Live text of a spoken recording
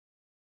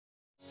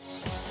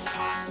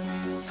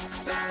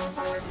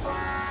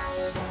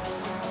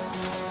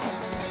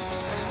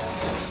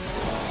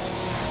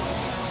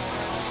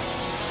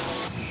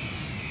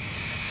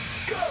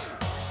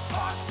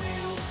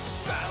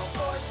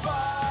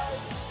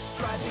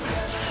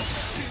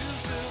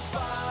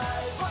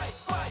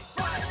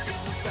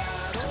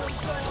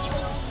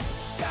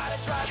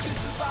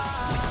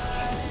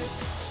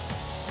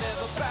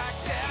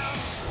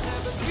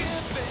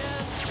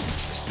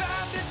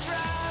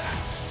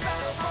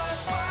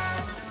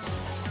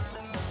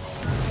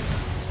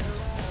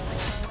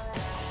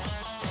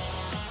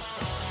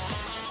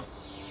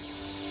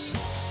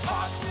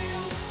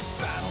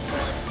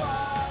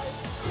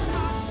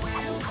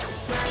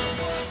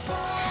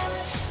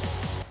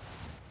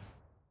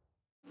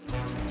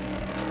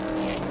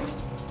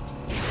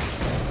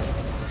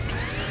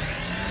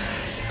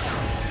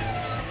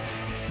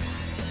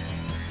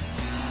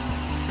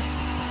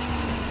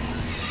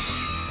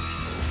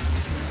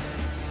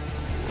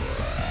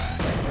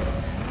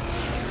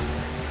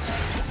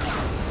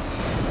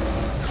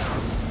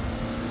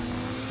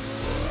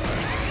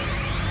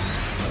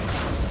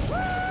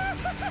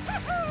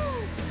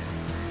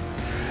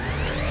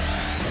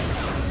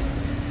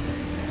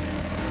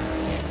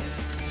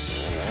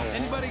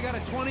Got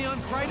a 20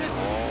 on Critus?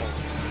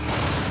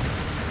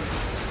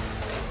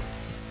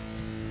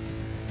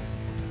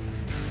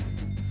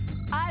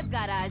 I've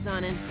got eyes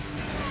on him.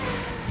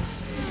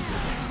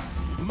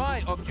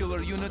 My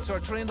ocular units are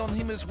trained on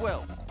him as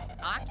well.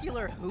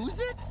 Ocular who's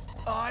it?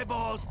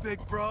 Eyeballs, big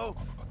bro.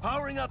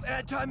 Powering up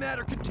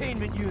antimatter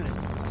containment unit.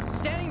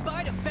 Standing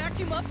by to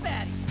vacuum up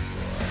baddies.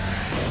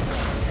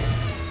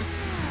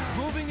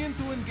 Moving in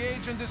to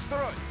engage and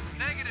destroy.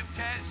 Negative,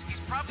 Tez. He's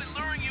probably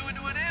luring you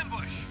into an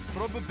ambush.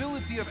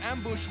 Probability of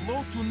ambush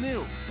low to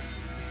nil.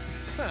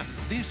 Huh,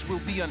 this will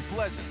be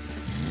unpleasant.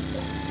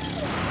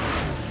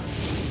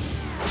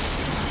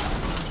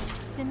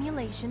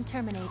 Simulation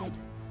terminated.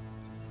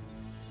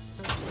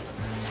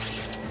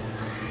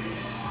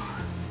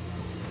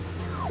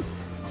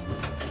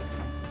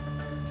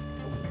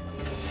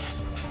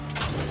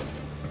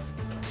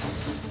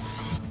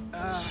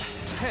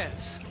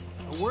 Tez,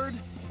 a word?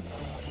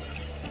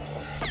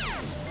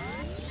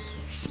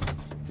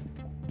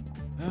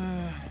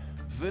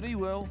 Very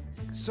well.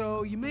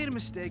 So, you made a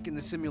mistake in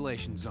the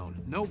simulation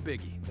zone. No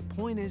biggie. The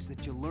point is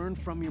that you learn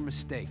from your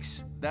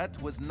mistakes.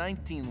 That was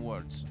 19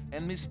 words,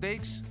 and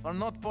mistakes are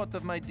not part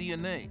of my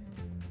DNA.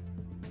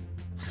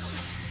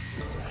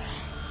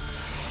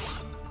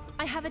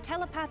 I have a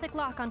telepathic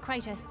lock on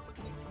Critus.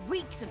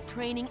 Weeks of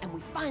training, and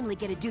we finally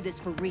get to do this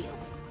for real.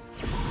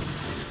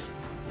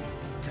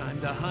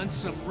 Time to hunt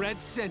some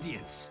red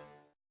sentience.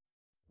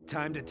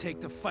 Time to take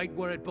the fight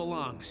where it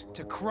belongs,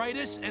 to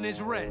Critus and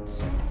his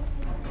Reds.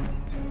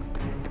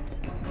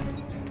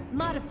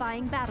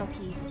 Modifying battle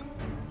key.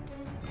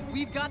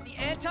 We've got the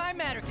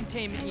antimatter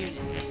containment unit.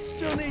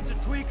 Still needs a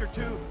tweak or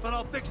two, but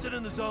I'll fix it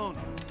in the zone.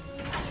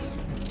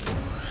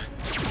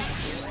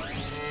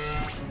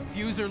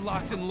 Fuser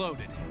locked and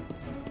loaded.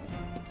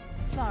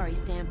 Sorry,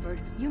 Stanford.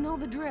 You know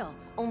the drill.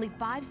 Only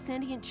 5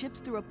 sentient chips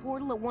through a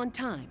portal at one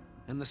time.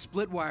 And the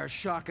split-wire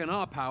shock and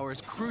awe power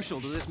is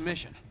crucial to this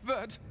mission.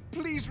 Vert,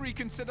 please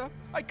reconsider.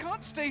 I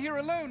can't stay here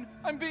alone.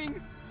 I'm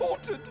being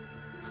haunted.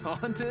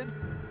 Haunted?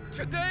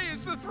 Today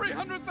is the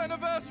 300th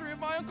anniversary of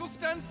my Uncle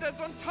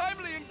Stansted's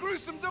untimely and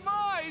gruesome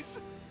demise.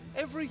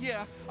 Every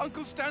year,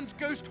 Uncle Stan's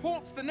ghost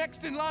haunts the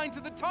next in line to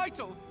the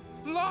title.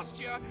 Last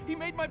year, he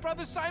made my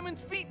brother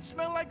Simon's feet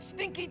smell like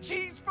stinky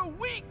cheese for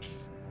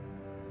weeks.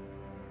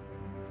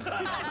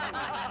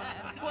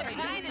 What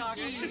kind of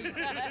cheese?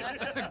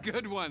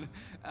 Good one.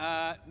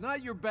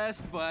 Not your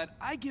best, but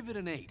I give it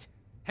an 8.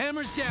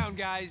 Hammers down,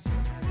 guys.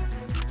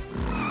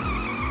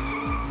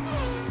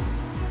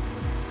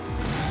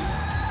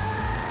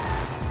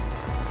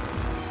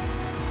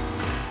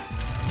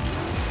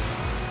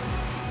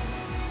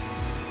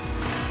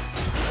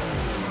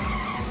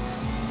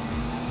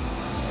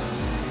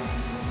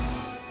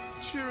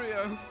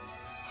 Cheerio.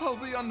 I'll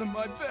be under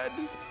my bed.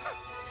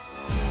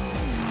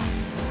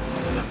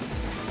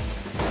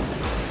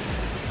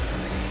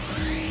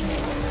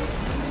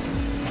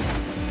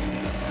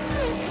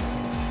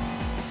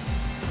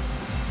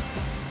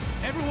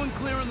 Everyone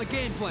clear on the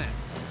game plan.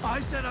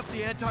 I set up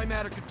the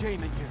antimatter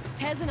containment unit.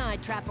 Tez and I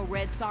trap a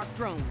Red Sock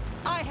drone.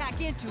 I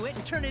hack into it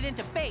and turn it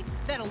into bait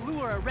that'll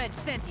lure a red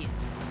sentient.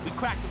 We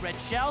crack the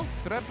red shell.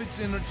 Trap its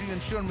energy in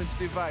Sherman's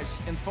device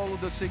and follow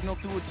the signal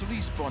to its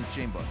respawn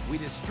chamber. We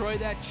destroy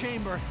that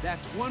chamber.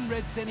 That's 1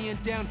 red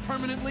sentient down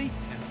permanently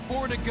and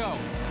 4 to go.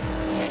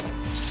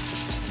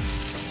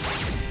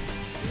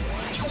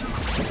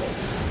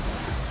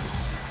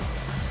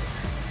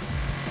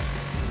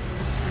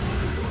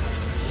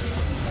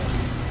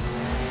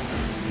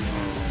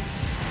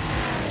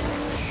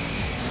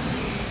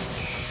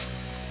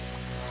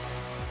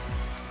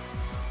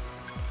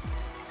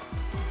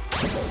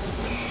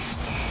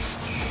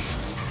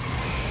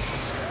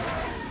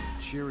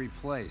 Cheery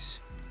place.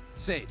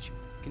 Sage,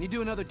 can you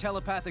do another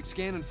telepathic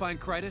scan and find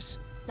Critus?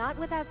 Not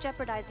without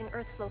jeopardizing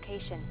Earth's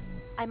location.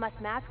 I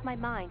must mask my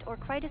mind, or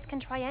Critus can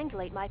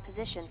triangulate my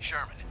position.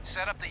 Sherman,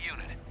 set up the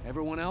unit.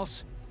 Everyone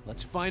else,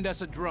 let's find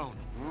us a drone.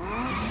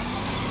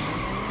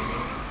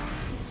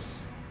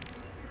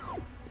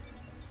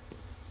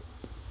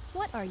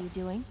 What are you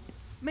doing?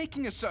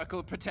 Making a circle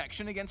of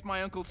protection against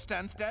my Uncle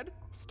Stanstead?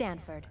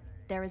 Stanford,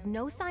 there is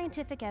no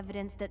scientific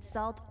evidence that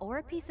salt or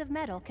a piece of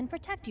metal can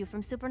protect you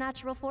from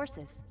supernatural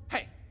forces.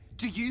 Hey,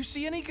 do you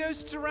see any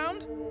ghosts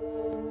around?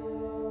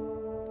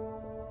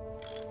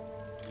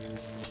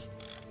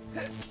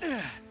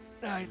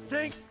 I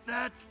think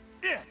that's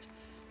it.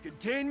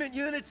 Containment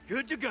unit's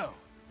good to go.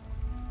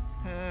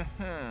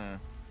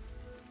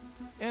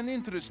 An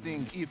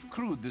interesting, if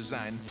crude,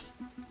 design.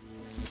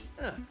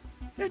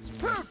 It's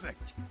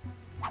perfect.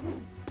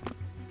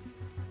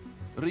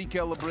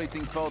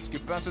 Recalibrating pulse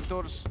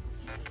capacitors,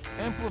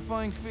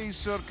 amplifying phase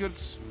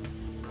circuits,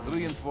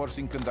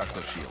 reinforcing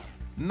conductor shield.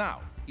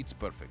 Now, it's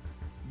perfect.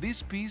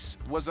 This piece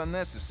was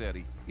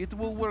unnecessary. It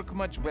will work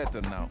much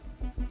better now.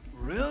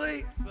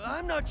 Really?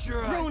 I'm not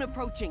sure Drone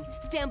approaching.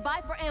 Stand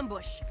by for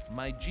ambush.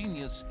 My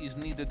genius is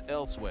needed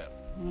elsewhere.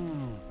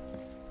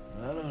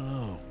 I don't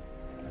know.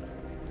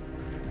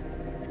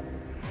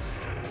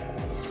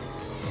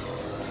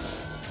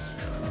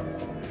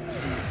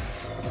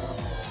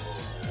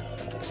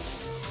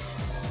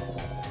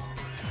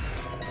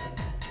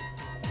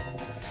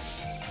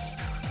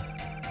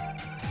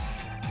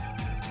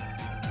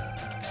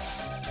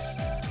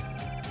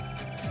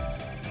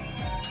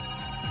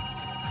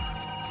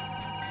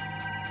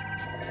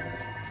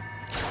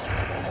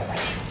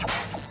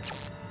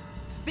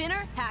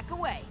 Spinner, hack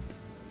away.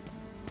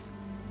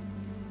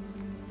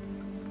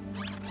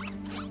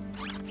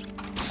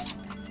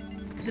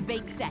 The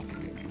bait set.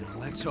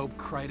 Let's hope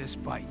Critus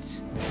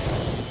bites.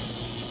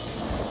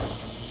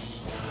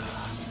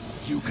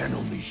 You can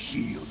only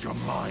shield your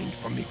mind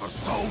from me for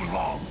so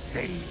long,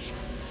 Sage.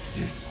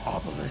 This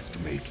obelisk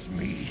makes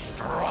me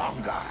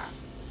stronger.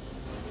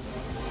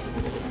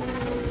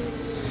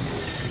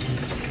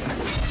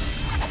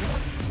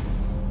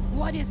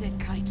 What is it,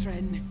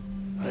 Kytrin?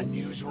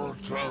 Unusual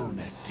drone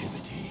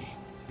activity.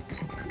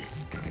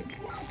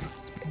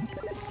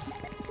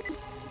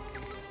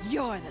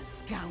 You're the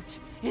scout.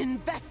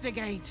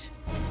 Investigate!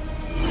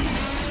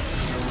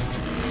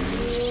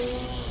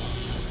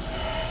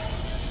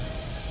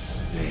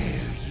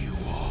 There you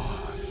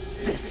are,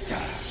 sister.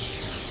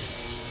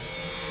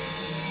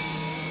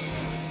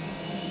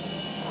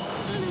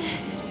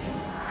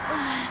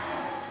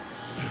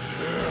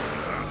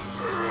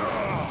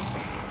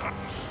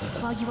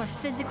 While you are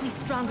physically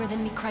stronger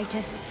than me,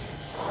 Critus,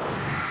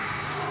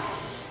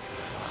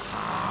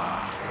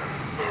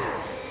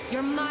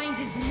 your mind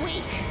is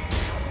weak.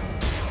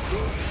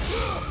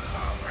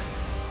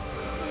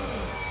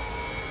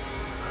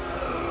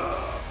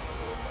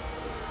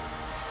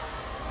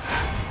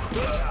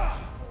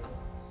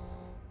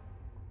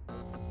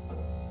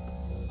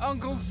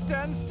 Uncle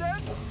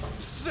Stanstead?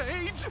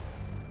 Sage?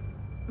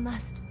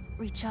 Must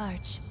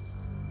recharge.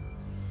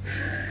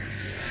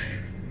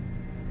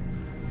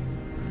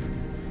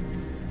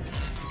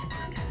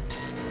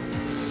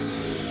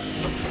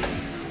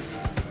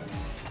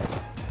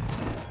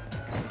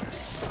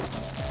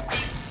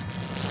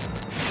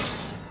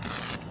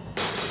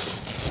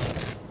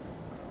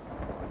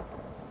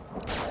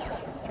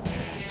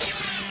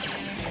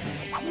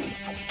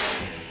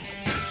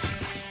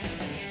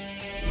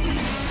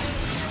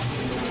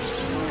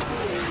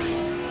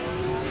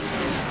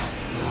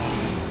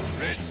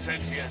 Red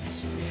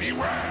sentience,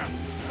 beware!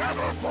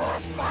 Never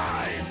force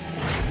mine!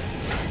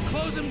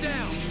 Close him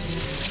down!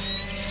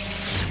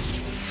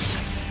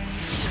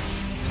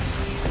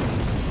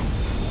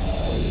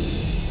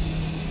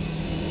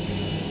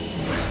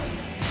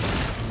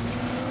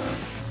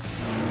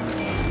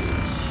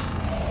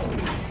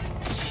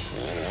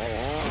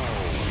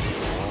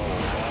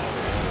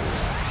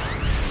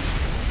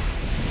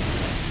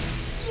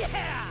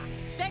 Yeah!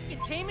 Set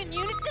containment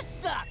unit to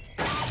suck!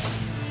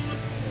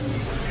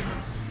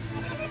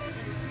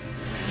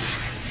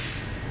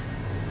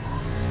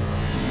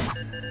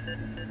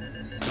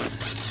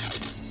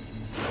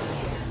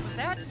 Was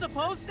that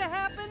supposed to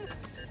happen?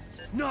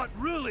 Not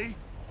really.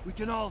 We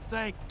can all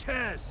thank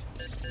Tez.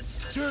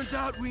 Turns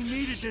out we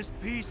needed this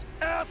piece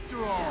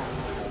after all.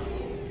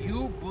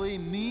 You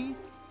blame me?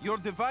 Your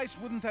device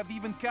wouldn't have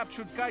even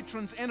captured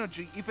Kytron's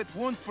energy if it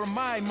weren't for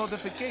my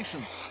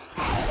modifications.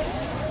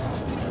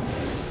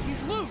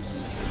 He's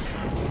loose!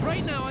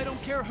 Right now, I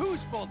don't care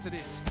whose fault it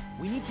is.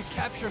 We need to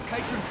capture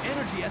Kytron's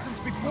energy essence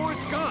before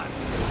it's gone.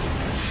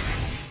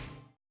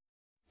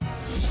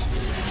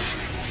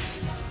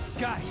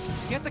 Guys,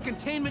 get the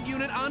containment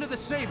unit onto the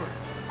Saber.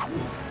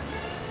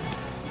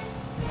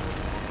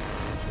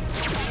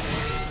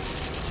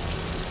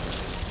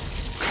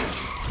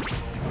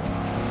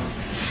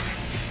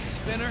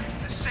 Spinner,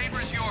 the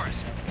Saber's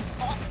yours.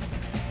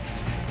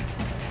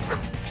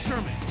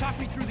 Sherman, talk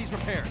me through these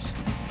repairs.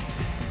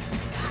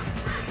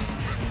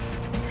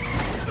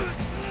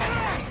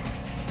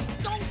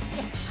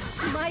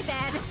 Oh, my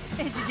bad.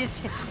 It's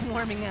just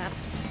warming up.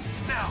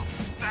 Now,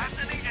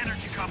 fasten the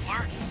energy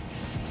coupler.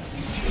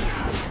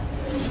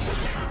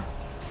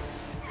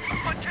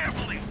 But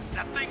carefully!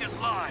 That thing is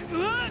live!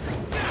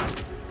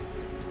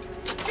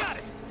 Got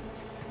it!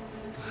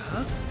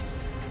 Huh?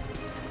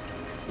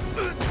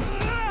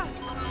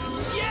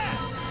 Yes!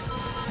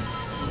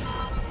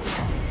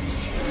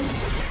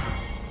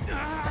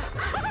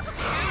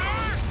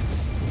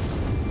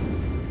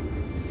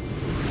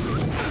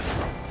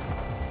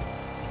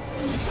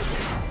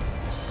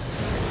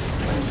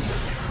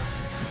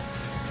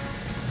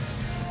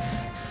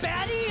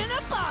 Baddie in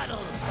a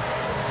bottle!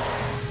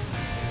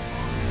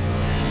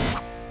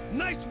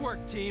 Nice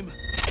work, team!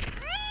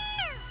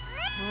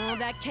 Oh,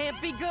 that can't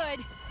be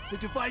good. The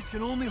device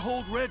can only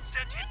hold red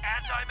sentient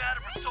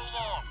antimatter for so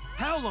long.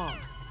 How long?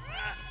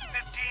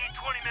 15,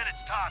 20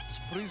 minutes tops.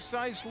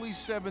 Precisely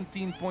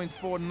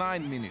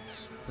 17.49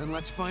 minutes. Then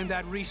let's find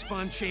that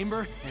respawn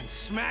chamber and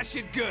smash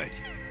it good!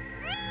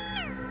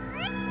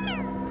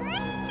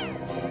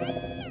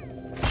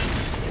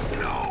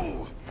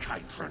 No!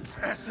 Kytron's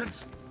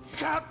essence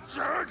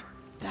captured!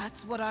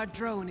 That's what our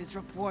drone is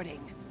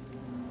reporting.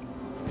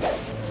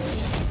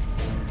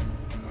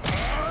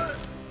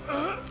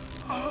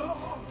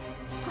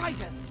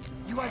 Krytus,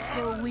 you are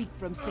still weak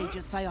from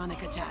Sage's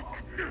psionic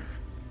attack.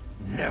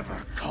 Never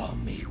call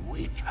me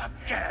weak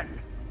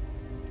again!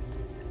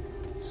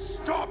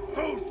 Stop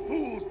those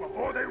fools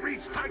before they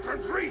reach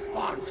Kytron's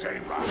respawn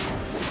chamber!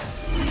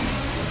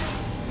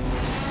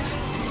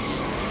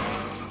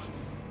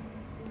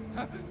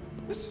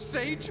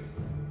 Sage?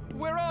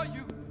 Where are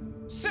you?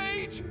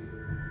 Sage?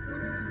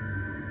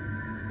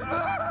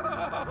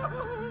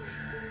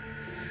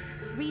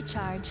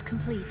 Recharge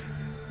complete.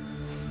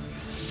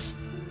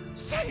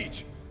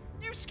 Sage!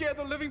 You scared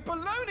the living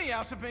baloney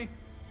out of me!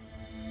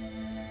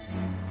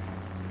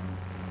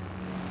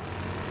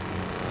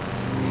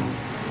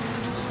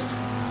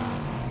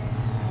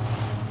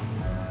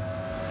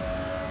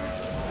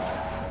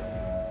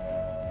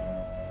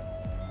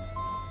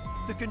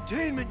 The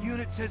containment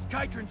unit says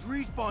Kytron's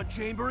respawn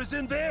chamber is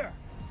in there.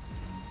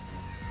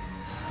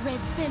 Red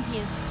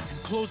sentience.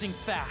 And closing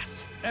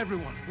fast.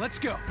 Everyone, let's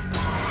go!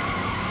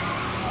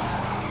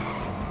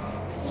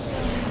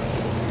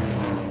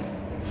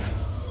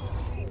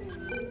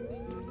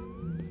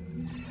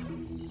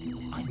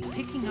 I'm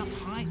picking up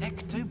high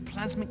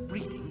ectoplasmic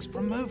readings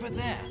from over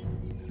there.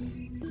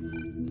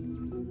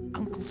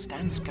 Uncle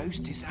Stan's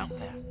ghost is out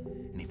there.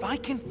 And if I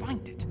can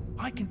find it,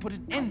 I can put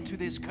an end to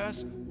this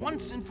curse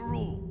once and for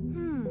all.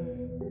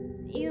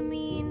 You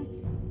mean,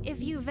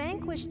 if you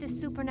vanquish this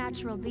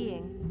supernatural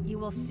being, you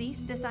will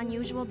cease this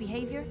unusual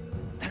behavior?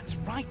 That's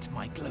right,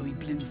 my glowy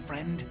blue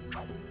friend.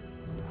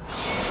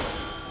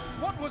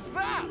 What was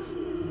that?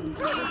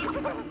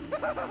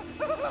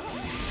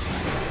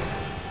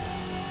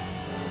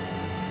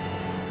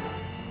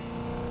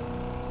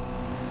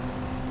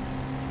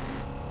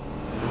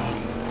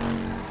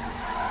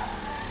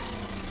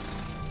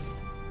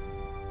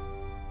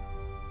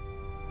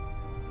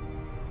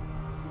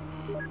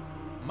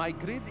 My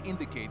grid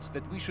indicates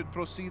that we should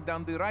proceed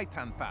down the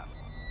right-hand path.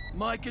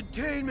 My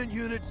containment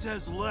unit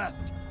says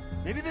left.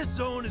 Maybe this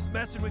zone is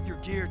messing with your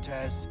gear,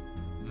 Tez.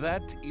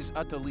 That is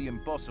utterly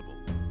impossible.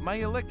 My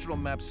electro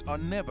maps are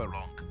never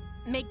wrong.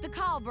 Make the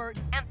call, Bert,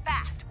 and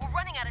fast. We're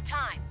running out of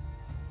time.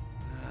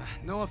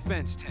 No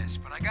offense, Tess,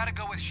 but I gotta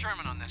go with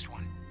Sherman on this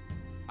one.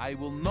 I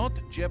will not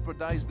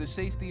jeopardize the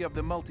safety of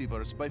the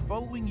multiverse by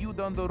following you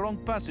down the wrong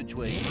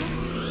passageway.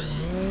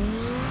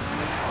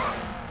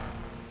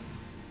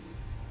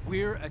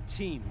 We're a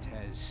team,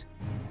 Tez.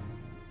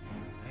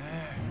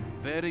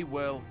 Very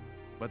well,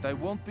 but I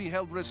won't be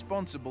held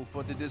responsible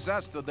for the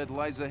disaster that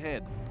lies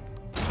ahead.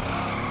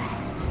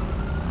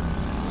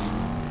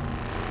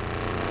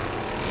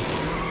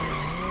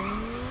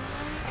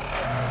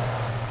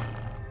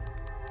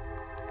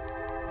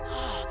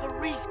 The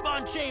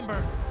respawn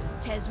chamber!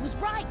 Tez was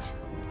right.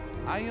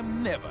 I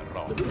am never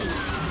wrong.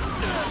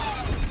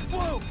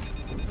 Whoa!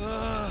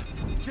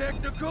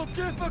 Technical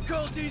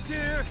difficulties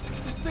here!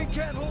 This thing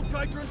can't hold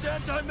Kytron's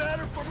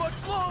antimatter for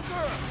much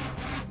longer!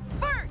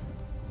 Bert!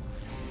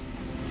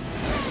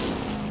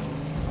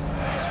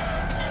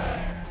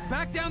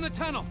 Back down the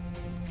tunnel!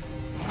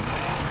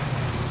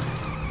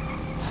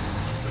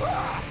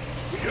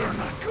 You're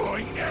not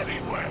going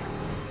anywhere!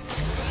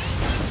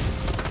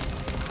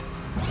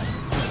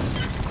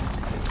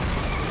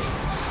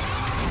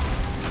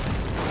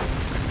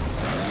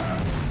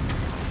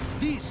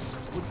 This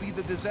would be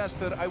the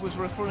disaster I was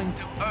referring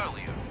to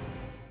earlier.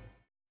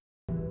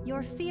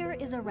 Your fear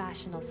is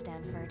irrational,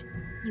 Stanford.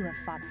 You have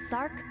fought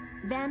Sark,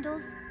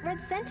 Vandals, Red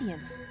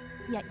Sentients,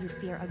 yet you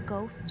fear a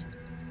ghost.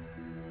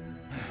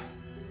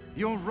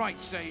 You're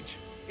right, Sage.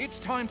 It's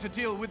time to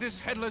deal with this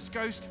headless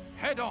ghost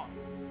head on.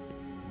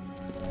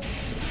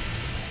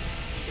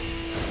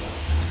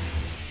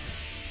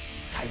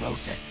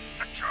 Kyrosis,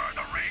 secure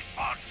the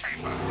respawn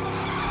chamber!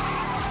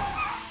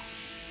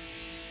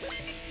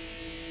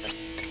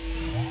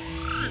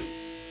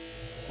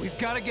 We've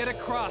gotta get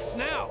across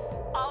now!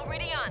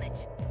 Already on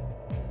it.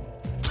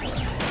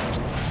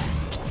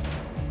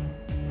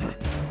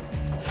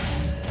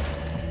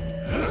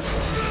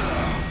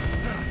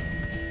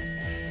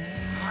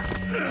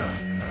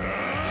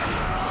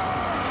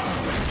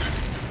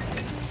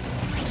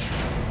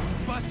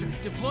 Buster,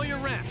 deploy your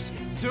ramps.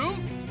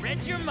 Zoom?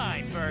 Read your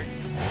mind, Bert.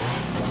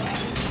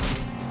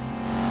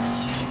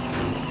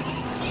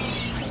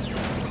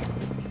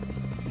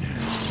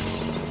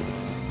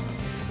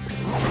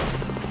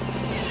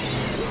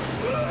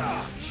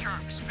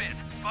 Sharp spin.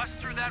 Bust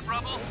through that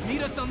rubble.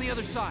 Meet us on the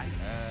other side.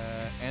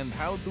 And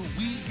how do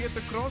we get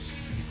across?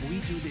 If we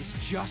do this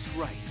just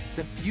right,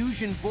 the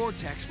fusion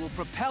vortex will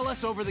propel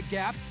us over the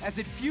gap as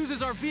it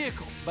fuses our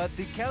vehicles. But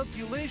the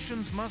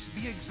calculations must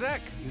be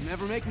exact. You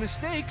never make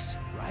mistakes,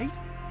 right?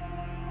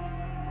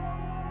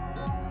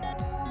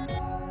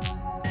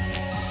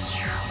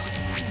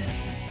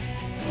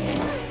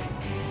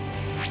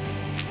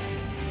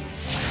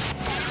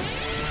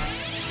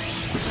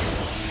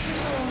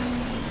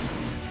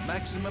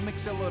 Maximum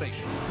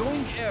acceleration.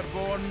 Going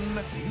airborne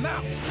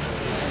now!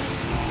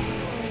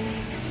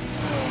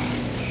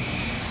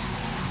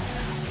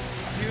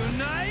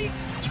 Unite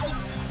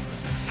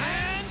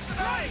and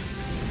strike!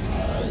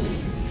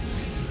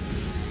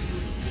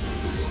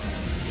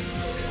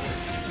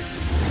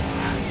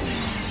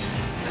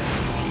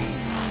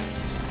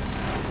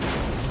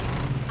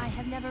 I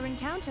have never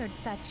encountered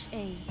such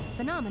a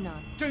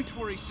phenomenon. Don't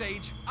worry,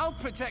 Sage. I'll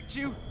protect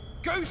you.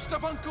 Ghost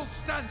of Uncle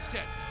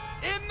Stansted.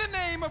 In the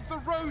name of the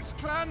Rhodes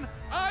clan,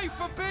 I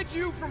forbid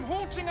you from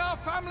haunting our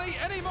family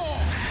anymore.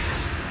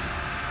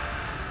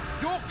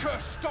 Your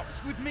curse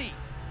stops with me.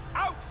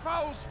 Out,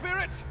 foul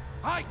spirit!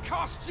 I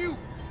cast you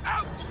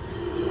out!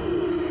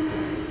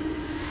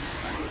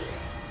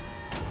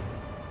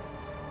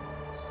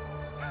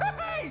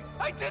 Hey!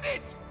 I did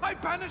it! I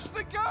banished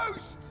the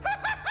ghost!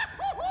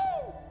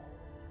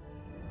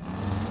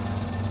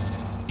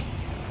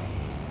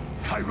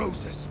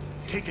 Kyrosis,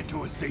 take it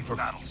to a safer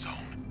battle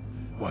zone.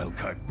 While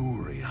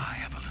Katburi and I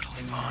have a little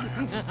fun.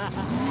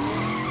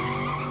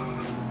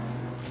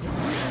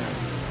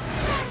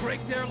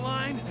 Break their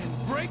line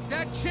and break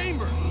that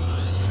chamber!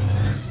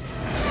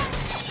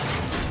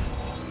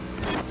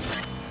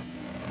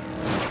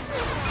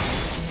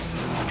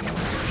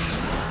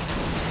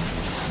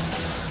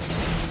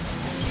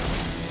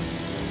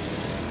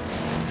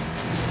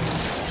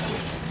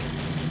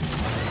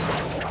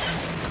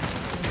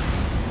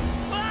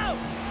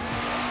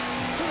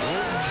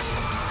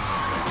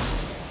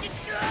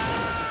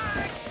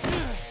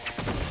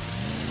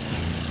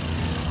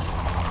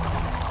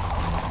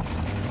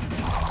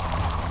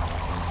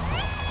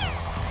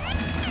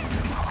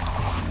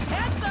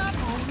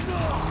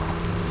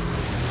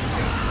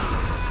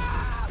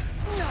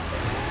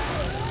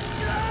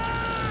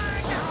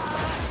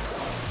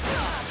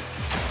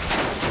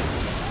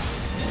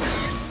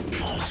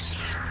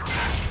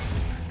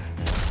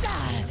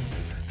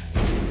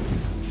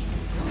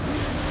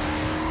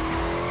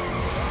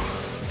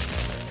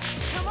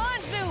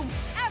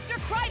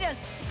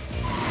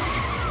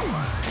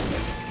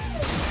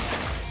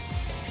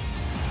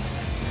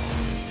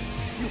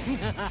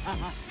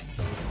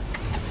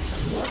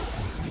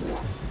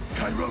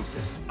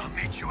 Kyrosis, I'll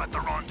meet you at the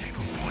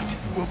rendezvous point.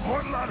 We'll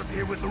portal out of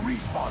here with the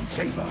respawn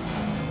chamber.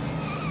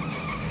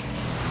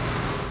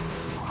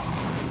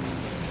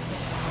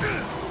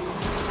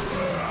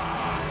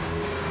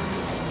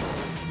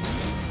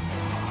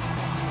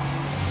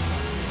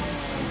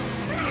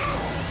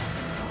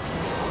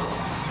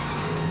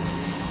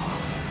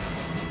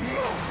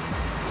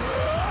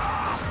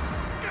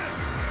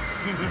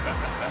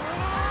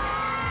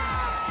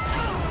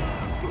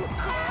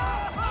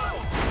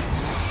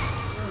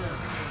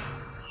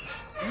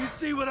 You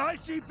see what I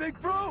see, big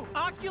bro?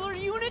 Ocular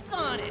units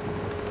on it!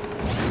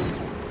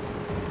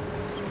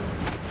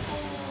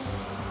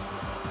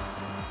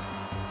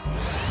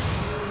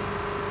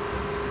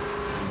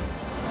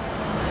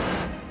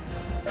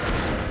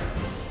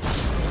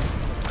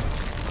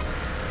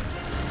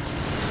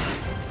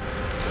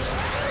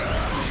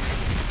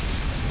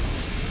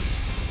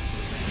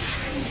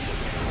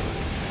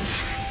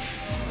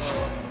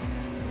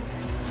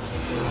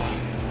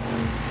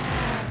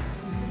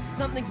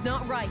 Something's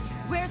not right.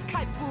 Where's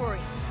Kaiburi?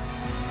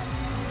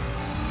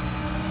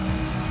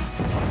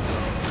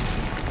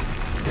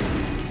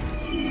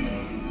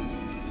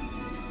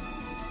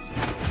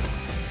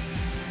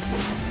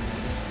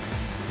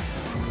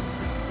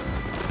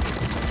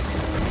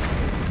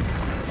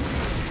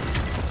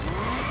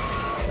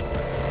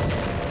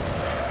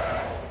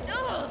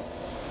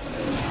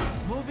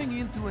 Moving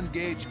in to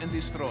engage and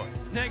destroy.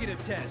 Negative,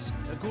 Tez.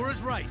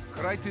 Agura's right.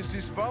 Krytis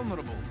is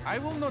vulnerable. I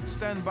will not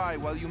stand by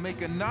while you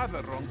make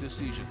another wrong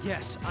decision.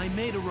 Yes, I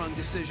made a wrong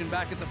decision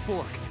back at the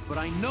fork, but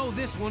I know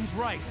this one's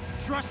right.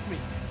 Trust me.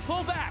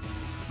 Pull back!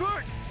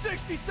 Bert,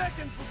 60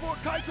 seconds before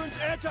Kytron's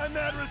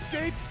antimatter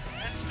escapes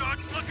and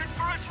starts looking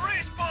for its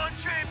respawn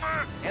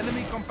chamber!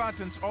 Enemy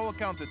combatants all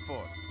accounted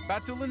for.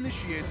 Battle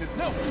initiated.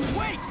 No,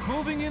 wait!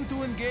 Moving in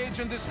to engage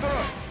and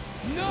destroy.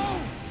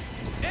 No!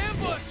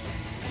 Ambush!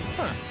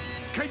 Huh.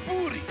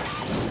 Kaiburi!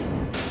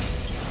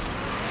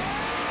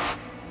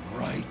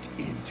 Right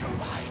into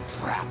my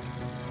trap.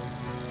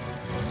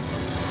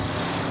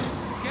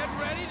 Get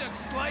ready to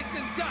slice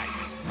and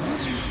dice!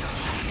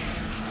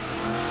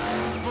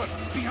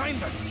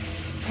 behind us!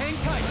 Hang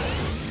tight!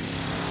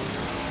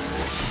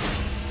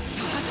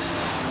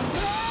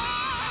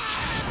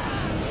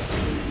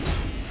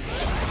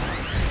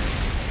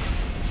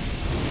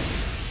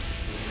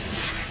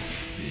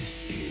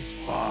 This is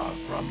far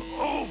from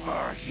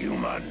over,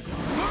 humans!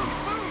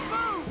 Move!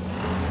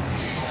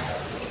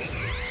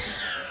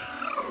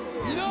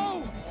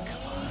 No!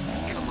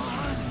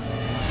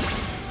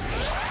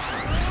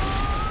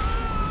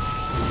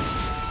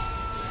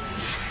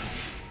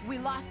 We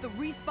lost the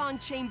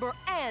respawn chamber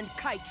and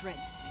Kytrin.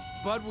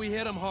 But we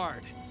hit him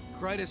hard.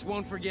 Krytus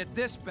won't forget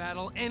this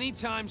battle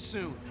anytime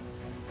soon.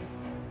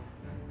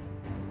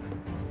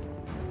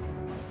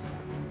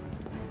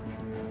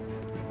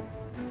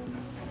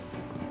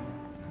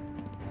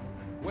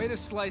 Way to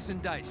slice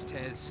and dice,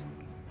 Tez.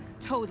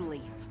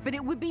 Totally. But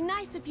it would be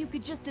nice if you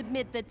could just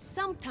admit that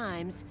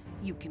sometimes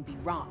you can be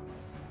wrong.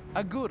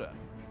 Agura,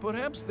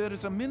 perhaps there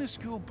is a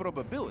minuscule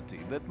probability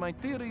that my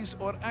theories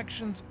or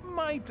actions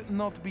might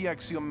not be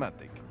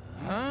axiomatic.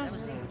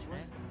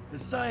 The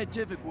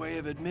scientific way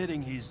of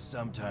admitting he's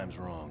sometimes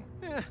wrong.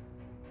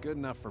 Good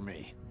enough for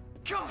me.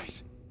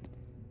 Guys!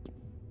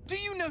 Do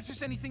you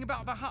notice anything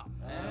about the hub?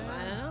 I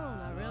don't know,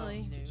 not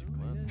really.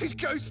 He's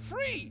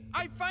ghost-free!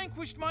 I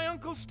vanquished my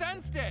Uncle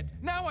Stanstead!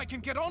 Now I can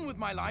get on with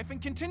my life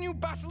and continue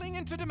battling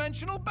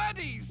interdimensional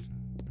baddies!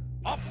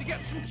 Off to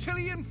get some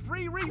chili and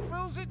free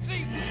refills at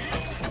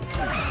Zeke's!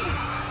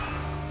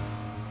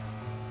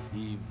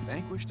 He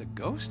vanquished a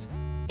ghost?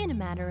 In a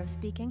manner of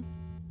speaking.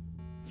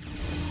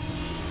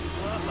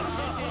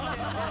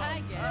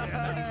 I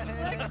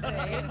guess.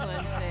 Good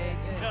one,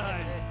 Sage.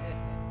 Nice.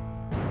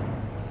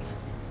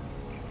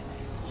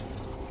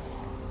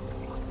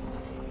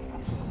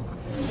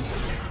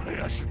 Hey,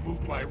 I should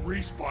move my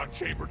respawn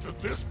chamber to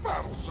this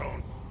battle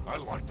zone. I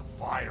like the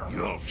fire.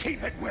 You'll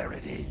keep it where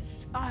it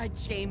is. Our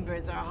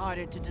chambers are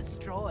harder to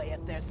destroy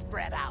if they're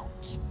spread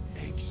out.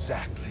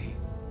 Exactly.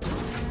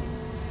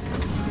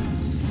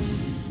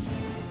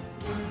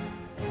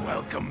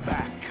 Welcome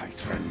back,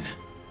 Kytrin.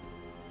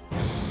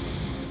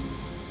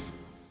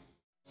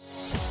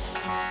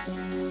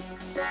 Use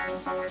the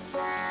force.